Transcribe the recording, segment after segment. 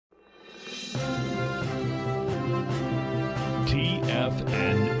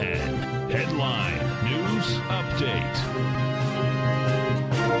TFNN Headline News Update.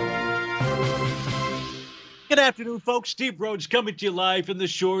 Good afternoon, folks. Steve Rhodes coming to you live from the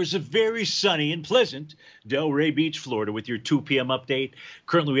shores of very sunny and pleasant Delray Beach, Florida, with your 2 p.m. update.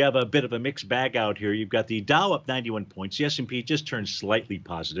 Currently, we have a bit of a mixed bag out here. You've got the Dow up 91 points. The S&P just turned slightly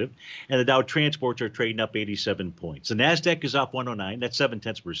positive, and the Dow transports are trading up 87 points. The Nasdaq is off 109. That's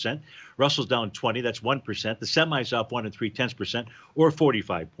 0.7%. Russell's down 20. That's 1%. The semi's off 1 3/10%, or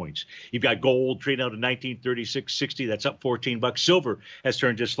 45 points. You've got gold trading out at 1936.60. That's up $14. Silver has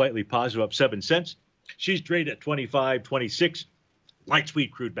turned just slightly positive, up 7 cents. She's traded at 25.26. Light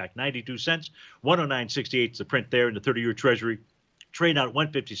sweet crude back 92 cents. 109.68 is the print there in the 30-year Treasury. Trade out at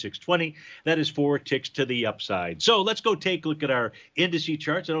 156.20. That is 4 ticks to the upside. So let's go take a look at our indice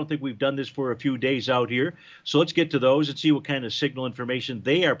charts. I don't think we've done this for a few days out here. So let's get to those and see what kind of signal information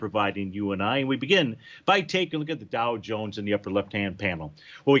they are providing you and I. And we begin by taking a look at the Dow Jones in the upper left-hand panel.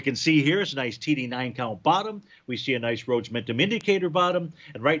 What we can see here is a nice TD9 count bottom. We see a nice Rhodes Momentum Indicator bottom.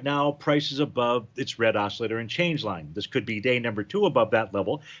 And right now, price is above its red oscillator and change line. This could be day number 2 above that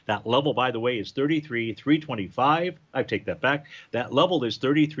level. That level, by the way, is 33,325. I take that back. That level is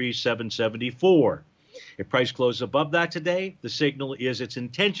 33,774. If price closes above that today, the signal is its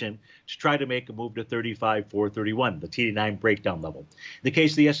intention to try to make a move to 35,431, the TD9 breakdown level. In the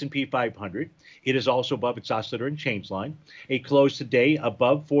case of the S&P 500, it is also above its oscillator and change line. A close today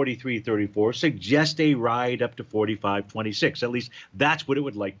above 43.34 suggests a ride up to 45.26. At least that's what it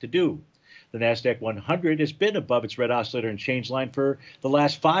would like to do. The NASDAQ 100 has been above its red oscillator and change line for the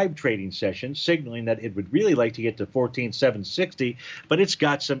last 5 trading sessions, signaling that it would really like to get to 14,760, but it's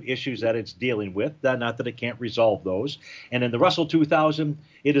got some issues that it's dealing with, not that it can't resolve those. And in the Russell 2000,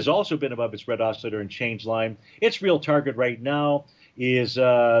 it has also been above its red oscillator and change line. Its real target right now is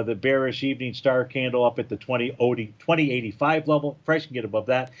the bearish evening star candle up at the 2085 level. Price can get above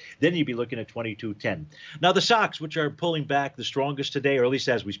that. Then you'd be looking at 2210. Now the stocks, which are pulling back the strongest today, or at least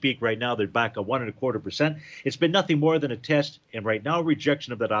as we speak right now, they're back a 1.25%. It's been nothing more than a test, and right now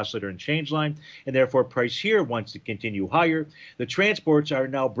rejection of that oscillator and change line, and therefore price here wants to continue higher. The transports are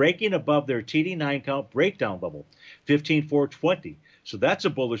now breaking above their TD9 count breakdown level, 15,420. So that's a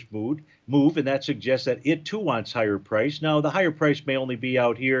bullish move, and that suggests that it too wants higher price. Now, the higher price may only be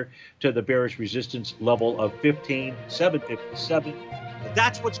out here to the bearish resistance level of 15,757. But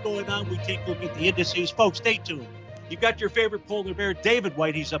that's what's going on. We take a look at the indices. Folks, stay tuned. You've got your favorite polar bear, David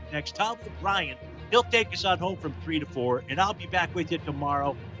White. He's up next. Tom O'Brien, he'll take us on home from 3 to 4, and I'll be back with you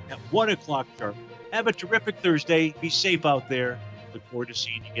tomorrow at 1 o'clock sharp. Have a terrific Thursday. Be safe out there. Look forward to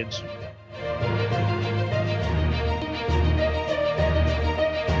seeing you again soon.